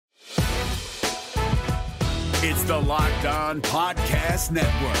It's the Locked On Podcast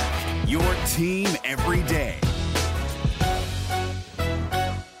Network, your team every day.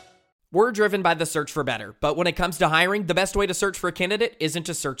 We're driven by the search for better, but when it comes to hiring, the best way to search for a candidate isn't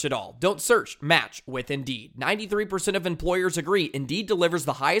to search at all. Don't search, match with Indeed. 93% of employers agree Indeed delivers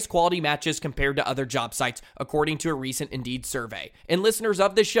the highest quality matches compared to other job sites, according to a recent Indeed survey. And listeners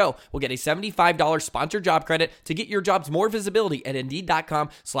of this show will get a $75 sponsored job credit to get your jobs more visibility at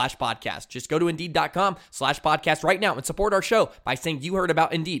Indeed.com/podcast. Just go to Indeed.com/podcast right now and support our show by saying you heard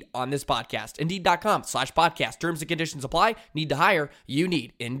about Indeed on this podcast. Indeed.com/podcast. Terms and conditions apply. Need to hire? You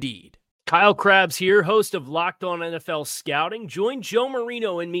need Indeed. Kyle Krabs here, host of Locked On NFL Scouting. Join Joe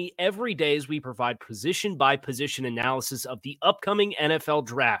Marino and me every day as we provide position-by-position analysis of the upcoming NFL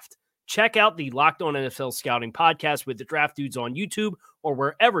Draft. Check out the Locked On NFL Scouting podcast with the Draft Dudes on YouTube or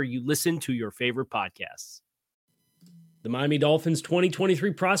wherever you listen to your favorite podcasts. The Miami Dolphins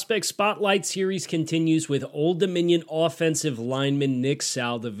 2023 Prospect Spotlight Series continues with Old Dominion offensive lineman Nick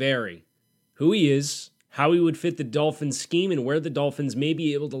Saldiveri. Who he is, how he would fit the Dolphins scheme, and where the Dolphins may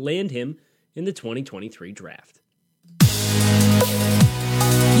be able to land him in the 2023 draft.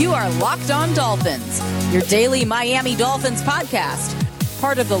 You are Locked On Dolphins, your daily Miami Dolphins podcast,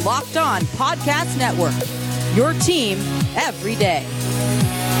 part of the Locked On Podcast Network, your team every day.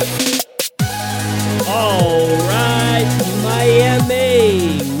 All right,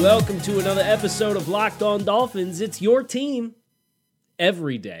 Miami. Welcome to another episode of Locked On Dolphins. It's your team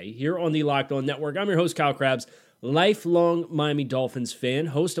every day here on the Locked On Network. I'm your host, Kyle Krabs, lifelong Miami Dolphins fan,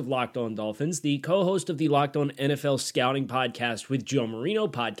 host of Locked On Dolphins, the co-host of the Locked On NFL Scouting podcast with Joe Marino,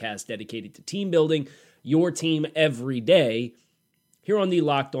 podcast dedicated to team building, your team every day here on the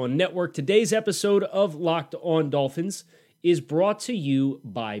Locked On Network. Today's episode of Locked On Dolphins is brought to you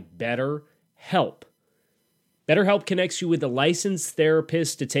by BetterHelp. BetterHelp connects you with a licensed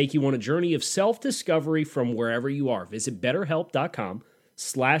therapist to take you on a journey of self-discovery from wherever you are. Visit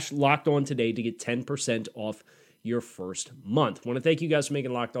BetterHelp.com/LockedOn today to get 10% off your first month. I want to thank you guys for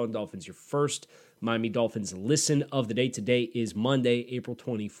making Locked On Dolphins your first Miami Dolphins listen of the day. Today is Monday, April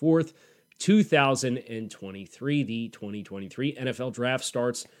 24th, 2023. The 2023 NFL Draft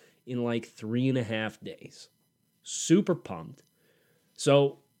starts in like 3.5 days. Super pumped.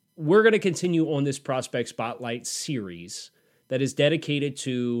 So we're going to continue on this Prospect Spotlight series that is dedicated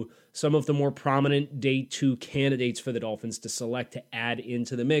to some of the more prominent Day 2 candidates for the Dolphins to select to add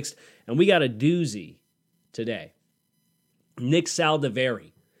into the mix. And we got a doozy today. Nick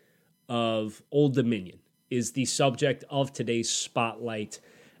Saldiveri of Old Dominion is the subject of today's spotlight.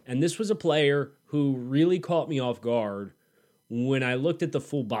 And this was a player who really caught me off guard when I looked at the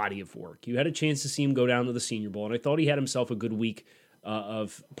full body of work. You had a chance to see him go down to the Senior Bowl, and I thought he had himself a good week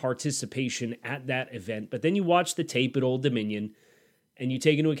of participation at that event. But then you watch the tape at Old Dominion, and you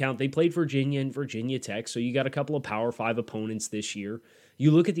take into account they played Virginia and Virginia Tech, so you got a couple of Power 5 opponents this year. You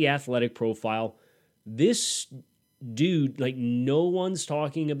look at the athletic profile. This dude, like, no one's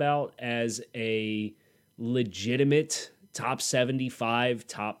talking about as a legitimate top 75,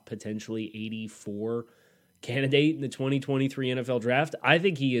 top potentially 84 candidate in the 2023 NFL Draft. I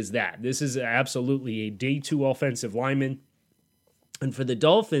think he is that. This is absolutely a Day 2 offensive lineman. And for the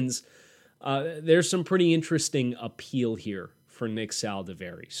Dolphins, there's some pretty interesting appeal here for Nick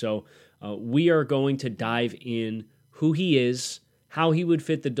Saldiveri. So we are going to dive in who he is, how he would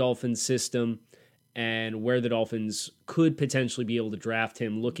fit the Dolphins system, and where the Dolphins could potentially be able to draft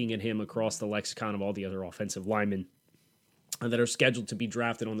him, looking at him across the lexicon of all the other offensive linemen that are scheduled to be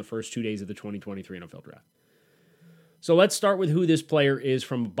drafted on the first 2 days of the 2023 NFL Draft. So let's start with who this player is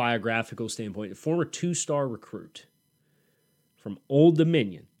from a biographical standpoint. A former 2-star recruit from Old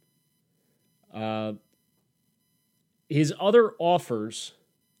Dominion. His other offers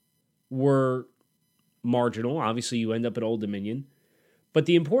were marginal. Obviously, you end up at Old Dominion. But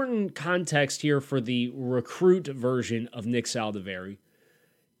the important context here for the recruit version of Nick Saldiveri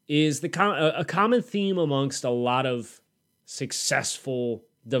is a common theme amongst a lot of successful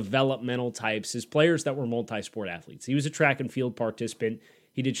developmental types is players that were multi-sport athletes. He was a track and field participant.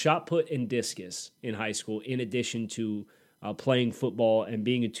 He did shot put and discus in high school in addition to playing football and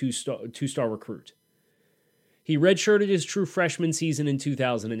being a two-star recruit. He redshirted his true freshman season in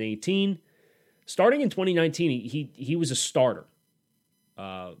 2018. Starting in 2019, he was a starter.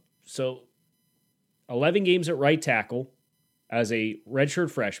 So 11 games at right tackle as a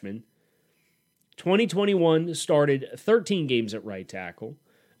redshirt freshman. 2021 started 13 games at right tackle.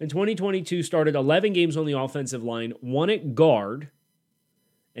 In 2022 started 11 games on the offensive line, 1 at guard,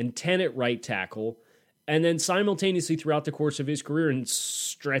 and 10 at right tackle. And then simultaneously throughout the course of his career in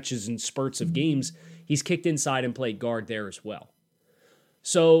stretches and spurts of games, he's kicked inside and played guard there as well.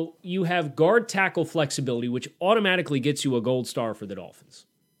 So you have guard tackle flexibility, which automatically gets you a gold star for the Dolphins.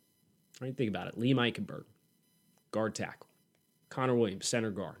 Right? Think about it. Liam Eichenberg, guard tackle. Connor Williams, center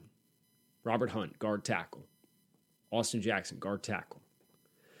guard. Robert Hunt, guard tackle. Austin Jackson, guard tackle.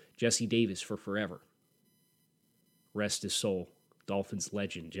 Jesse Davis for forever. Rest his soul. Dolphins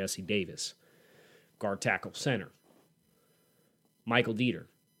legend, Jesse Davis. Guard tackle, center. Michael Dieter,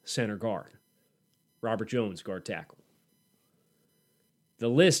 center guard. Robert Jones, guard tackle. The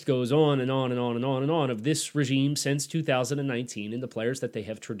list goes on and on and on and on and on of this regime since 2019, and the players that they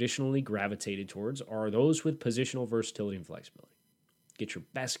have traditionally gravitated towards are those with positional versatility and flexibility. Get your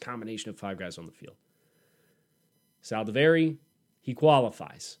best combination of 5 guys on the field. Saldiveri, he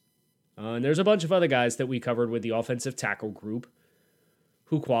qualifies. And there's a bunch of other guys that we covered with the offensive tackle group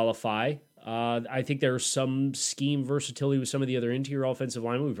who qualify. I think there's some scheme versatility with some of the other interior offensive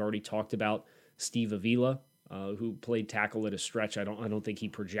linemen. We've already talked about Steve Avila, who played tackle at a stretch. I don't think he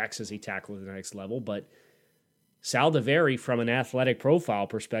projects as a tackle at the next level, but Saldiveri, from an athletic profile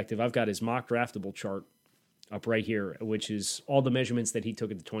perspective, I've got his mock draftable chart up right here, which is all the measurements that he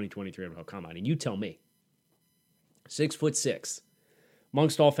took at the 2023 NFL Combine. And you tell me, 6'6",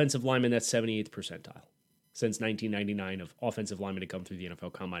 amongst offensive linemen, that's 78th percentile since 1999 of offensive linemen to come through the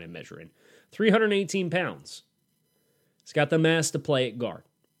NFL Combine and measure in. 318 pounds. He's got the mass to play at guard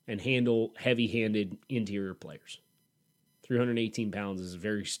and handle heavy-handed interior players. 318 pounds is a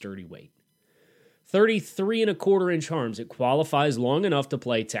very sturdy weight. 33 and a quarter inch arms. It qualifies long enough to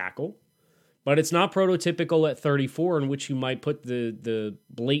play tackle, but it's not prototypical at 34, in which you might put the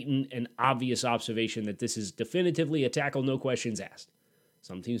blatant and obvious observation that this is definitively a tackle, no questions asked.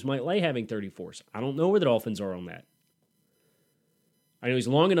 Some teams might lay having 34s. I don't know where the Dolphins are on that. I know he's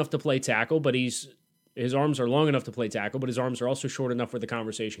long enough to play tackle, but his arms are long enough to play tackle, but his arms are also short enough for the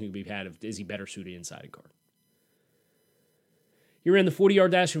conversation can be had of, is he better suited inside a guard? He ran the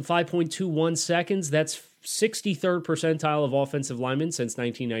 40-yard dash in 5.21 seconds. That's 63rd percentile of offensive linemen since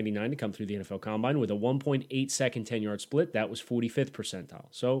 1999 to come through the NFL Combine with a 1.8 second 10-yard split. That was 45th percentile.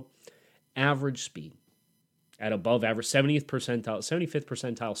 So average speed at above average, 75th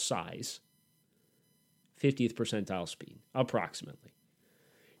percentile size, 50th percentile speed, approximately.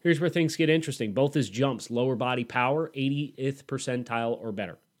 Here's where things get interesting. Both his jumps, lower body power, 80th percentile or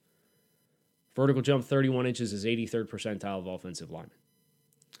better. Vertical jump, 31 inches, is 83rd percentile of offensive linemen.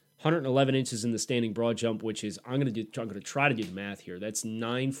 111 inches in the standing broad jump, which is, I'm going to try to do the math here. That's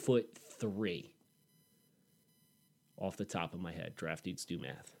 9'3" off the top of my head. Draft dudes do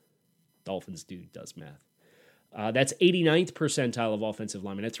math. Dolphins dude does math. That's 89th percentile of offensive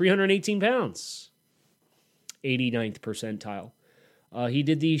linemen at 318 pounds. 89th percentile. He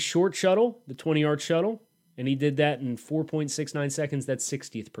did the short shuttle, the 20-yard shuttle, and he did that in 4.69 seconds. That's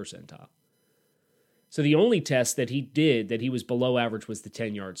 60th percentile. So the only test that he did that he was below average was the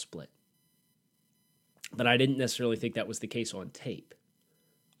 10-yard split. But I didn't necessarily think that was the case on tape.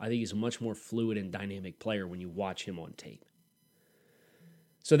 I think he's a much more fluid and dynamic player when you watch him on tape.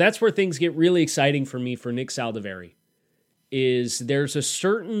 So that's where things get really exciting for me for Nick Saldiveri, is there's a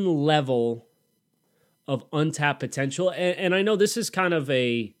certain level of untapped potential. And I know this is kind of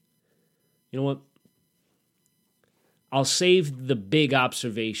a, you know what, I'll save the big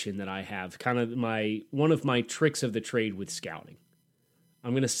observation that I have, kind of one of my tricks of the trade with scouting.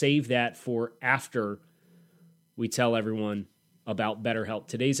 I'm going to save that for after we tell everyone about BetterHelp.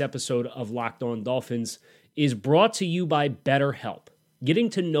 Today's episode of Locked On Dolphins is brought to you by BetterHelp. Getting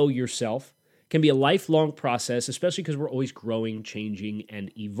to know yourself can be a lifelong process, especially because we're always growing, changing,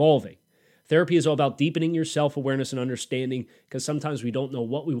 and evolving. Therapy is all about deepening your self-awareness and understanding, because sometimes we don't know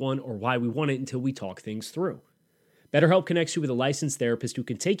what we want or why we want it until we talk things through. BetterHelp connects you with a licensed therapist who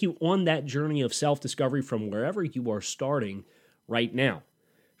can take you on that journey of self-discovery from wherever you are starting right now.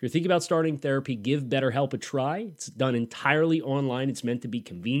 If you're thinking about starting therapy, give BetterHelp a try. It's done entirely online. It's meant to be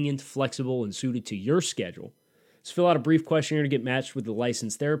convenient, flexible, and suited to your schedule. Just fill out a brief questionnaire to get matched with a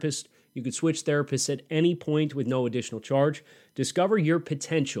licensed therapist. You can switch therapists at any point with no additional charge. Discover your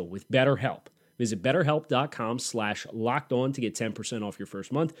potential with BetterHelp. Visit BetterHelp.com/lockedon to get 10% off your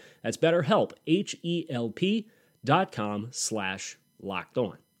first month. That's BetterHelp,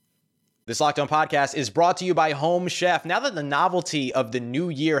 HELP.com/lockedon. This Locked On podcast is brought to you by Home Chef. Now that the novelty of the new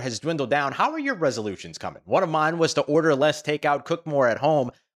year has dwindled down, how are your resolutions coming? One of mine was to order less takeout, cook more at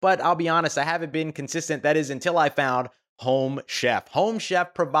home. But I'll be honest, I haven't been consistent. That is until I found Home Chef. Home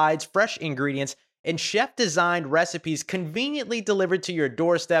Chef provides fresh ingredients and chef-designed recipes conveniently delivered to your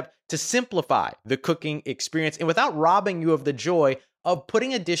doorstep to simplify the cooking experience and without robbing you of the joy of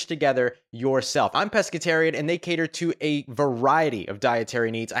putting a dish together yourself. I'm pescatarian, and they cater to a variety of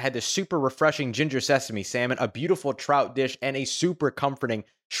dietary needs. I had this super refreshing ginger sesame salmon, a beautiful trout dish, and a super comforting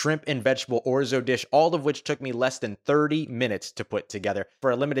shrimp and vegetable orzo dish, all of which took me less than 30 minutes to put together.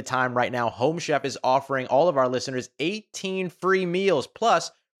 For a limited time right now, Home Chef is offering all of our listeners 18 free meals, plus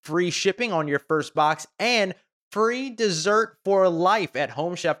free shipping on your first box and free dessert for life at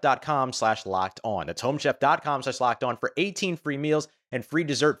homechef.com/lockedon. That's homechef.com/lockedon for 18 free meals and free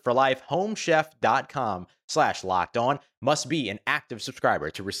dessert for life. Homechef.com/lockedon. Must be an active subscriber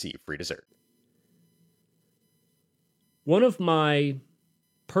to receive free dessert. One of my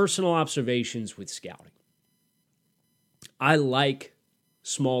personal observations with scouting, I like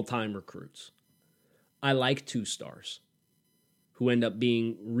small-time recruits. I like 2-stars who end up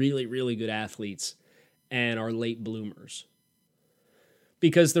being really, really good athletes and are late bloomers.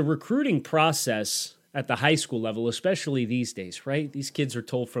 Because the recruiting process at the high school level, especially these days, right? These kids are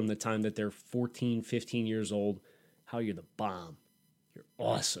told from the time that they're 14, 15 years old, how you're the bomb. You're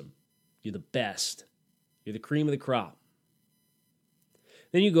awesome. You're the best. You're the cream of the crop.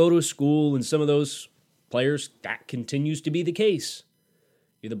 Then you go to a school and some of those players, that continues to be the case.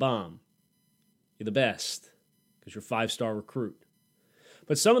 You're the bomb. You're the best because you're a 5-star recruit.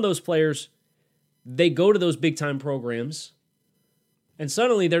 But some of those players, they go to those big-time programs, and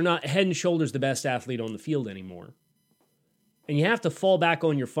suddenly they're not head and shoulders the best athlete on the field anymore. And you have to fall back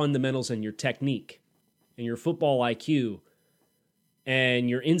on your fundamentals and your technique and your football IQ and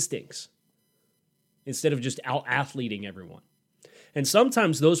your instincts instead of just out-athleting everyone. And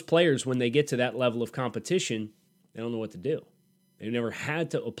sometimes those players, when they get to that level of competition, they don't know what to do. They've never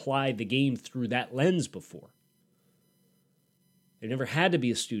had to apply the game through that lens before. They've never had to be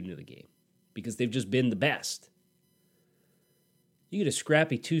a student of the game because they've just been the best. You get a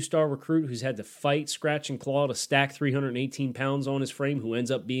scrappy 2-star recruit who's had to fight, scratch, and claw to stack 318 pounds on his frame, who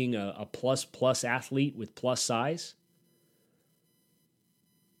ends up being a plus athlete with plus size.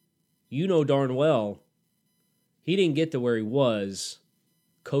 You know darn well he didn't get to where he was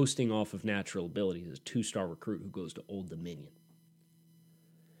coasting off of natural ability as a 2-star recruit who goes to Old Dominion.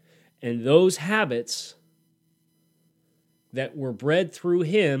 And those habits that were bred through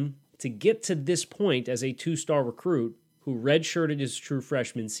him to get to this point as a 2-star recruit who redshirted his true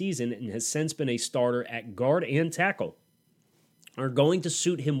freshman season and has since been a starter at guard and tackle are going to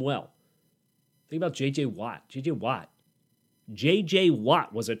suit him well. Think about J.J. Watt. J.J.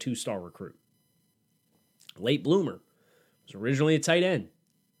 Watt was a 2-star recruit. Late bloomer. Was originally a tight end.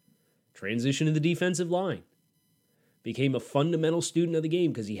 Transitioned to the defensive line. Became a fundamental student of the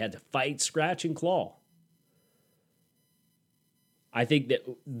game because he had to fight, scratch, and claw. I think that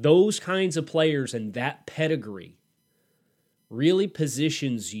those kinds of players and that pedigree really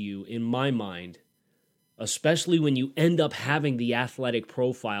positions you, in my mind, especially when you end up having the athletic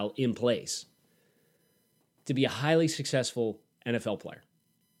profile in place, to be a highly successful NFL player.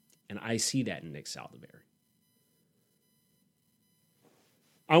 And I see that in Nick Saldiveri.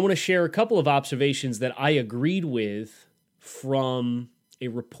 I want to share a couple of observations that I agreed with from a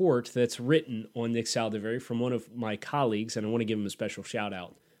report that's written on Nick Saldiveri from one of my colleagues, and I want to give him a special shout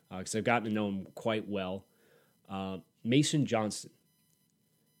out because I've gotten to know him quite well. Mason Johnston.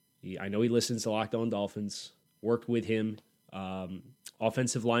 I know he listens to Locked On Dolphins, worked with him,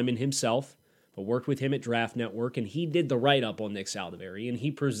 offensive lineman himself, but worked with him at Draft Network, and he did the write-up on Nick Saldiveri, and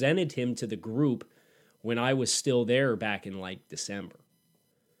he presented him to the group when I was still there back in December.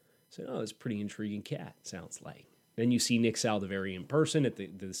 I said, oh, that's a pretty intriguing cat, sounds like. Then you see Nick Saldiveri in person at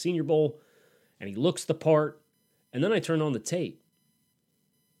the Senior Bowl, and he looks the part, and then I turn on the tape.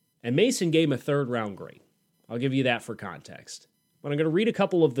 And Mason gave him a 3rd-round grade. I'll give you that for context. But I'm going to read a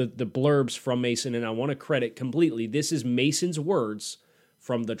couple of the blurbs from Mason, and I want to credit completely. This is Mason's words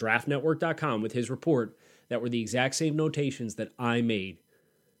from the draftnetwork.com with his report that were the exact same notations that I made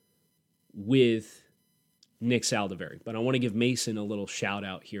with Nick Saldiveri. But I want to give Mason a little shout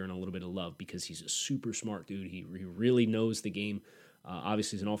out here and a little bit of love because he's a super smart dude. He really knows the game.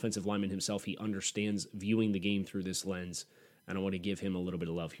 Obviously, as an offensive lineman himself, he understands viewing the game through this lens, and I want to give him a little bit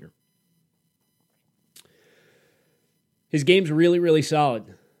of love here. His game's really, really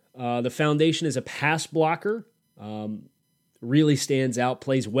solid. The foundation as a pass blocker really stands out,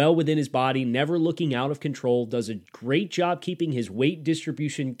 plays well within his body, never looking out of control, does a great job keeping his weight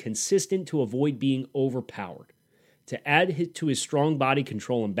distribution consistent to avoid being overpowered. To add to his strong body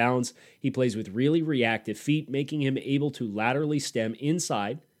control and balance, he plays with really reactive feet, making him able to laterally stem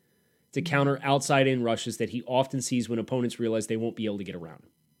inside to counter outside-in rushes that he often sees when opponents realize they won't be able to get around him.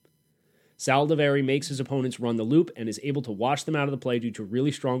 Saldiveri makes his opponents run the loop and is able to wash them out of the play due to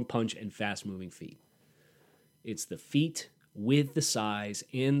really strong punch and fast-moving feet. It's the feet with the size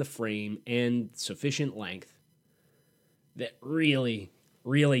and the frame and sufficient length that really,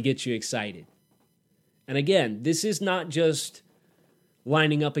 really gets you excited. And again, this is not just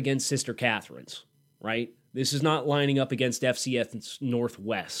lining up against Sister Catherine's, right? This is not lining up against FCS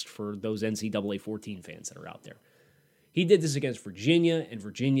Northwest for those NCAA 14 fans that are out there. He did this against Virginia and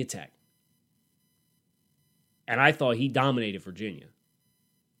Virginia Tech. And I thought he dominated Virginia.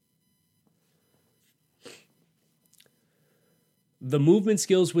 The movement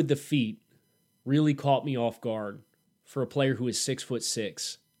skills with the feet really caught me off guard for a player who is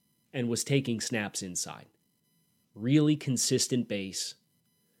 6'6" and was taking snaps inside. Really consistent base.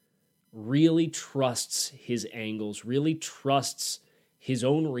 Really trusts his angles. Really trusts his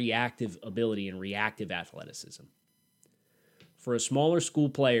own reactive ability and reactive athleticism. For a smaller school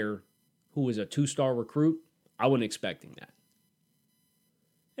player who was a 2-star recruit, I wasn't expecting that.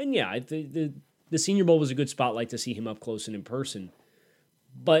 And yeah, the Senior Bowl was a good spotlight to see him up close and in person.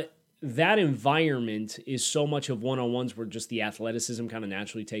 But that environment is so much of one-on-ones where just the athleticism kind of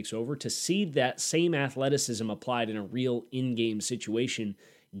naturally takes over. To see that same athleticism applied in a real in-game situation,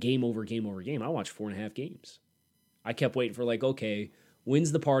 game over game over game, I watched 4.5 games. I kept waiting for okay,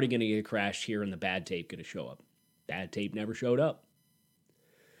 when's the party going to get crashed here and the bad tape going to show up? Bad tape never showed up.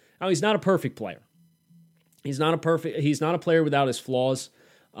 Now, he's not a perfect player. He's not a player without his flaws.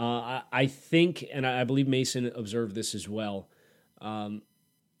 I think, and I believe Mason observed this as well,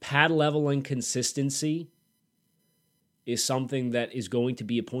 pad level and consistency is something that is going to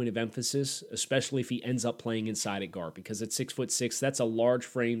be a point of emphasis, especially if he ends up playing inside at guard, because at 6'6", that's a large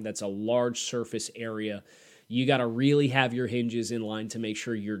frame, that's a large surface area. You got to really have your hinges in line to make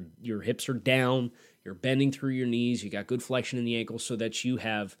sure your hips are down, you're bending through your knees, you got good flexion in the ankles so that you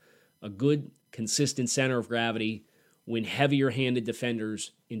have a good, consistent center of gravity when heavier-handed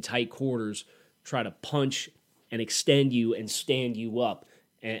defenders in tight quarters try to punch and extend you and stand you up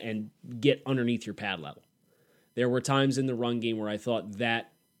and get underneath your pad level. There were times in the run game where I thought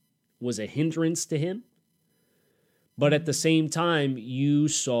that was a hindrance to him, but at the same time, you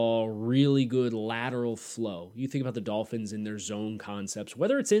saw really good lateral flow. You think about the Dolphins and their zone concepts,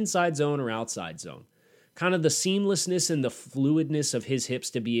 whether it's inside zone or outside zone. Kind of the seamlessness and the fluidness of his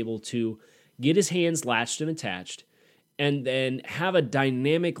hips to be able to get his hands latched and attached, and then have a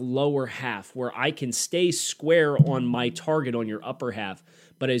dynamic lower half where I can stay square on my target on your upper half,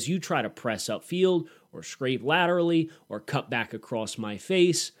 but as you try to press upfield or scrape laterally or cut back across my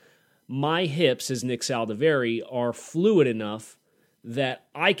face, my hips, as Nick Saldiveri, are fluid enough that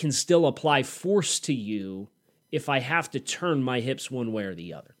I can still apply force to you if I have to turn my hips one way or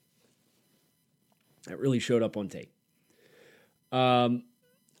the other. That really showed up on tape.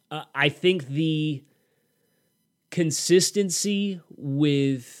 I think the consistency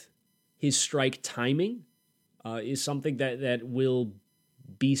with his strike timing is something that will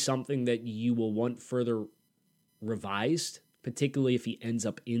be something that you will want further revised, particularly if he ends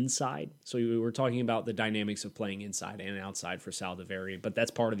up inside. So we were talking about the dynamics of playing inside and outside for Saldiveri, but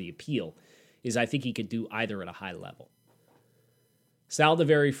that's part of the appeal, is I think he could do either at a high level.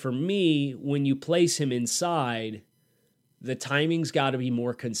 Saldiveri, for me, when you place him inside, the timing's got to be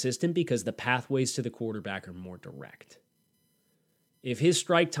more consistent because the pathways to the quarterback are more direct. If his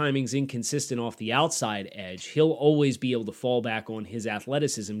strike timing's inconsistent off the outside edge, he'll always be able to fall back on his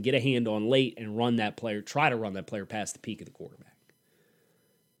athleticism, get a hand on late, and try to run that player past the peak of the quarterback.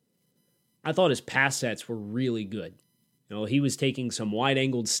 I thought his pass sets were really good. He was taking some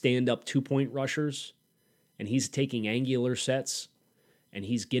wide-angled stand-up two-point rushers, and he's taking angular sets, and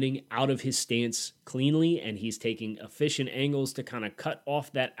he's getting out of his stance cleanly, and he's taking efficient angles to kind of cut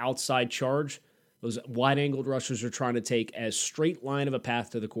off that outside charge. Those wide-angled rushers are trying to take as straight line of a path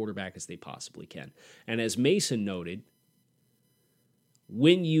to the quarterback as they possibly can. And as Mason noted,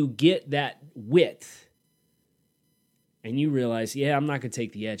 when you get that width and you realize, I'm not going to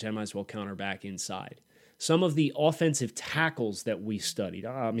take the edge, I might as well counter back inside. Some of the offensive tackles that we studied,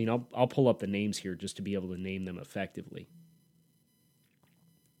 I'll pull up the names here just to be able to name them effectively.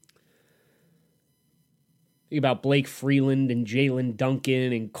 Think about Blake Freeland and Jalen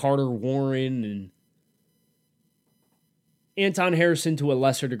Duncan and Carter Warren and Anton Harrison to a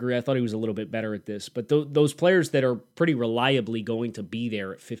lesser degree. I thought he was a little bit better at this. But those players that are pretty reliably going to be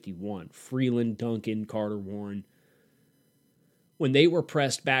there at 51, Freeland, Duncan, Carter Warren, when they were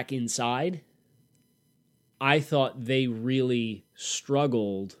pressed back inside, I thought they really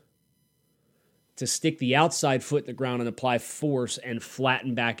struggled to stick the outside foot in the ground and apply force and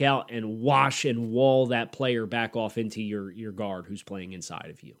flatten back out and wash and wall that player back off into your guard who's playing inside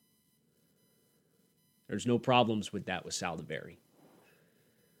of you. There's no problems with that with Saldiveri.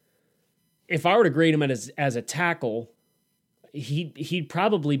 If I were to grade him as a tackle, he'd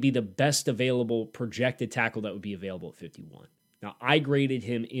probably be the best available projected tackle that would be available at 51. Now, I graded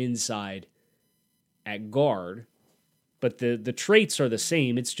him inside at guard, but the traits are the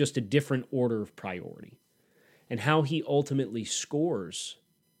same. It's just a different order of priority. And how he ultimately scores.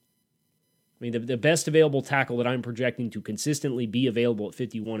 I mean, the best available tackle that I'm projecting to consistently be available at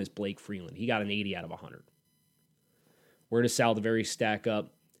 51 is Blake Freeland. He got an 80 out of 100. Where does Saldiveri stack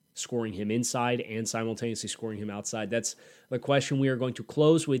up, scoring him inside and simultaneously scoring him outside? That's the question we are going to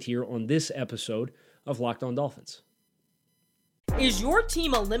close with here on this episode of Locked On Dolphins. Is your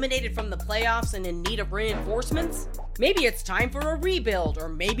team eliminated from the playoffs and in need of reinforcements? Maybe it's time for a rebuild, or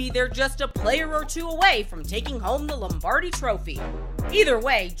maybe they're just a player or two away from taking home the Lombardi Trophy. Either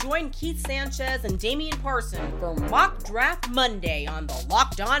way, join Keith Sanchez and Damian Parson for Mock Draft Monday on the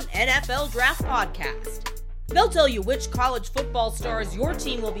Locked On NFL Draft Podcast. They'll tell you which college football stars your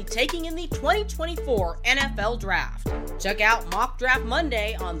team will be taking in the 2024 NFL Draft. Check out Mock Draft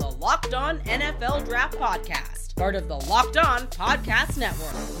Monday on the Locked On NFL Draft Podcast, part of the Locked On Podcast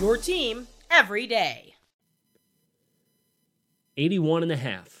Network, your team every day.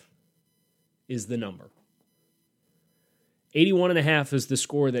 81.5 is the number. 81.5 is the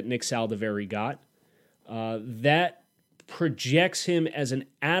score that Nick Saldiveri got. That projects him as an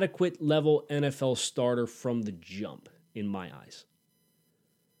adequate level NFL starter from the jump, in my eyes.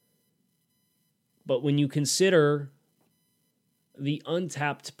 But when you consider the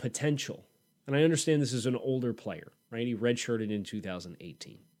untapped potential, and I understand this is an older player, right? He redshirted in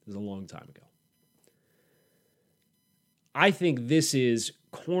 2018. This is a long time ago. I think this is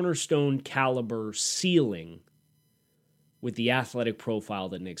cornerstone caliber ceiling with the athletic profile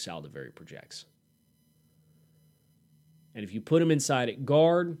that Nick Saldiveri projects. And if you put him inside at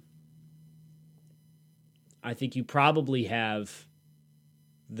guard, I think you probably have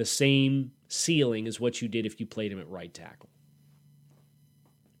the same ceiling as what you did if you played him at right tackle.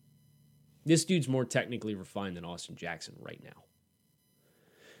 This dude's more technically refined than Austin Jackson right now.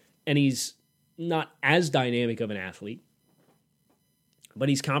 And he's not as dynamic of an athlete, but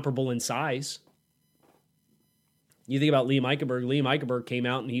he's comparable in size. You think about Liam Eichenberg. Liam Eichenberg came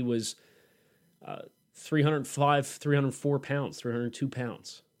out and he was 305, 304 pounds, 302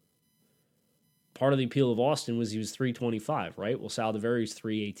 pounds. Part of the appeal of Austin was he was 325, right? Well, Saldiveri's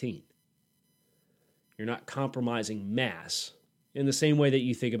 318. You're not compromising mass in the same way that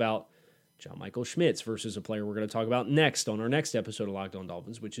you think about John Michael Schmitz versus a player we're going to talk about next on our next episode of Locked On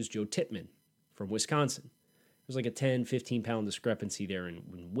Dolphins, which is Joe Tippmann from Wisconsin. There's like a 10, 15-pound discrepancy there in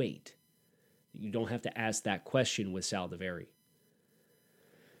weight. You don't have to ask that question with Saldiveri.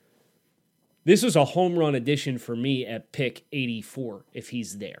 This was a home run addition for me at pick 84 if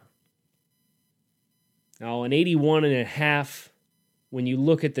he's there. Now, an 81.5, when you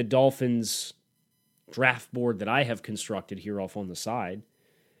look at the Dolphins draft board that I have constructed here off on the side,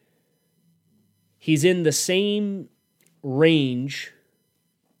 he's in the same range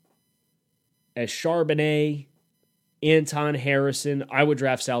as Charbonnet, Anton Harrison. I would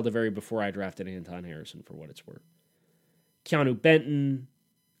draft Saldiveri before I drafted Anton Harrison, for what it's worth. Keanu Benton,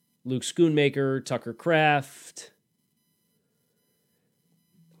 Luke Schoonmaker, Tucker Kraft.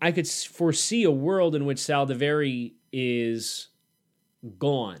 I could foresee a world in which Saldiveri is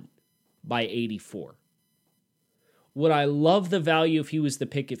gone by 84. Would I love the value if he was the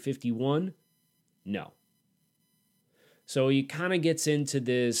pick at 51? No. So he kind of gets into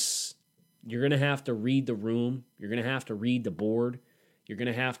this, you're going to have to read the room. You're going to have to read the board. You're going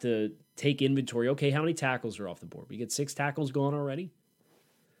to have to take inventory. Okay, how many tackles are off the board? We get 6 tackles gone already?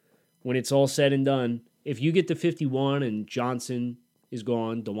 When it's all said and done, if you get to 51 and Johnson is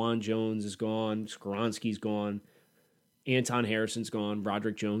gone, DeJuan Jones is gone, Skoronski's gone, Anton Harrison's gone,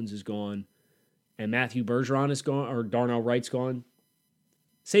 Roderick Jones is gone, and Matthew Bergeron is gone, or Darnell Wright's gone,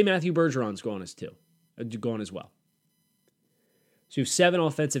 say Matthew Bergeron's gone as well. So you have 7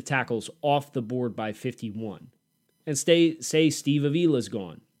 offensive tackles off the board by 51. And say Steve Avila's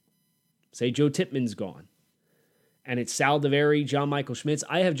gone. Say Joe Tippmann's gone. And it's Saldiveri, John Michael Schmitz.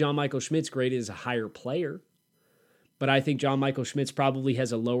 I have John Michael Schmitz graded as a higher player, but I think John Michael Schmitz probably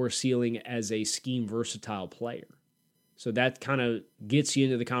has a lower ceiling as a scheme versatile player. So that kind of gets you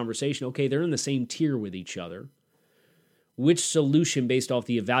into the conversation. Okay, they're in the same tier with each other. Which solution based off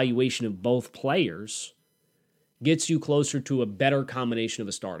the evaluation of both players gets you closer to a better combination of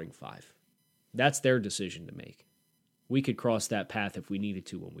a starting 5? That's their decision to make. We could cross that path if we needed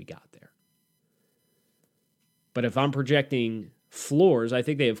to when we got there. But if I'm projecting floors, I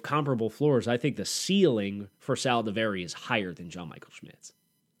think they have comparable floors. I think the ceiling for Saldiveri is higher than John Michael Schmitz.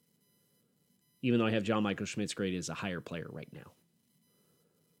 Even though I have John Michael Schmitz graded as a higher player right now.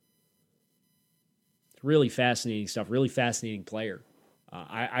 Really fascinating stuff. Really fascinating player.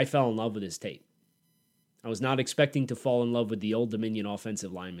 I fell in love with his tape. I was not expecting to fall in love with the Old Dominion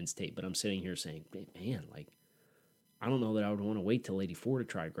offensive lineman's tape, but I'm sitting here saying, man, like, I don't know that I would want to wait till 84 to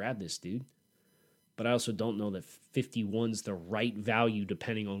try to grab this dude. But I also don't know that 51's the right value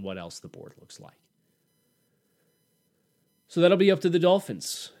depending on what else the board looks like. So that'll be up to the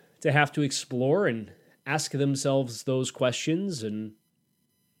Dolphins to have to explore and ask themselves those questions and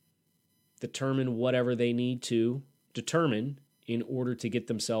determine whatever they need to determine in order to get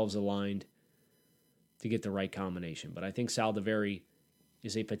themselves aligned to get the right combination. But I think Saldiveri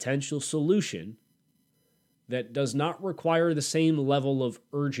is a potential solution that does not require the same level of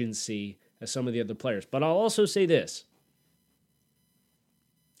urgency as some of the other players. But I'll also say this.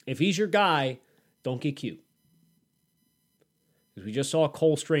 If he's your guy, don't get cute. Because we just saw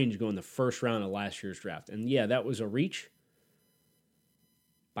Cole Strange go in the first round of last year's draft. And yeah, that was a reach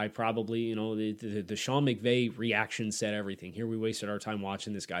by probably, the Sean McVay reaction said everything. Here we wasted our time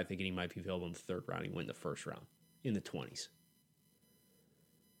watching this guy thinking he might be available in the third round. He went in the first round in the 20s.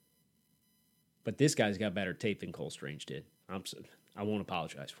 But this guy's got better tape than Cole Strange did. I won't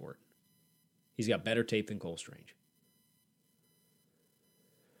apologize for it. He's got better tape than Cole Strange.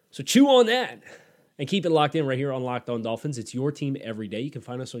 So chew on that and keep it locked in right here on Locked On Dolphins. It's your team every day. You can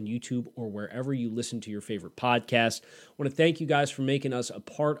find us on YouTube or wherever you listen to your favorite podcast. I want to thank you guys for making us a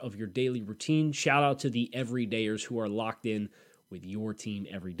part of your daily routine. Shout out to the everydayers who are locked in with your team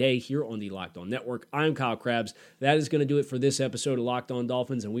every day here on the Locked On Network. I'm Kyle Krabs. That is going to do it for this episode of Locked On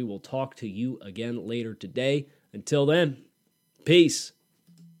Dolphins, and we will talk to you again later today. Until then, peace.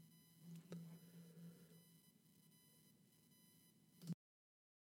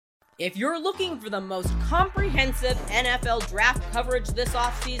 If you're looking for the most comprehensive NFL draft coverage this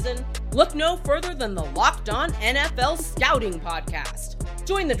offseason, look no further than the Locked On NFL Scouting Podcast.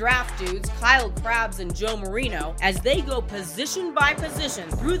 Join the draft dudes, Kyle Krabs and Joe Marino, as they go position by position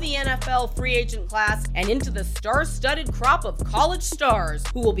through the NFL free agent class and into the star-studded crop of college stars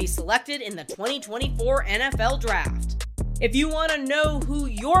who will be selected in the 2024 NFL Draft. If you want to know who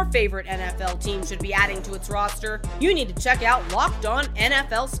your favorite NFL team should be adding to its roster, you need to check out Locked On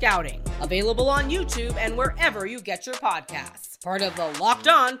NFL Scouting, available on YouTube and wherever you get your podcasts. Part of the Locked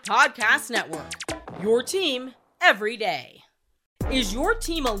On Podcast Network, your team every day. Is your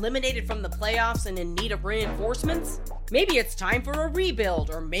team eliminated from the playoffs and in need of reinforcements? Maybe it's time for a rebuild,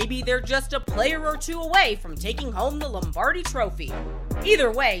 or maybe they're just a player or two away from taking home the Lombardi Trophy.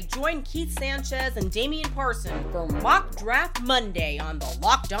 Either way, join Keith Sanchez and Damian Parson for Mock Draft Monday on the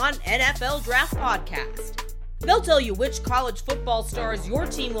Locked On NFL Draft Podcast. They'll tell you which college football stars your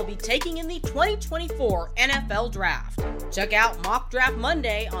team will be taking in the 2024 NFL Draft. Check out Mock Draft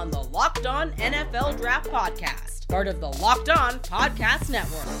Monday on the Locked On NFL Draft Podcast, part of the Locked On Podcast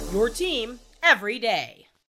Network, your team every day.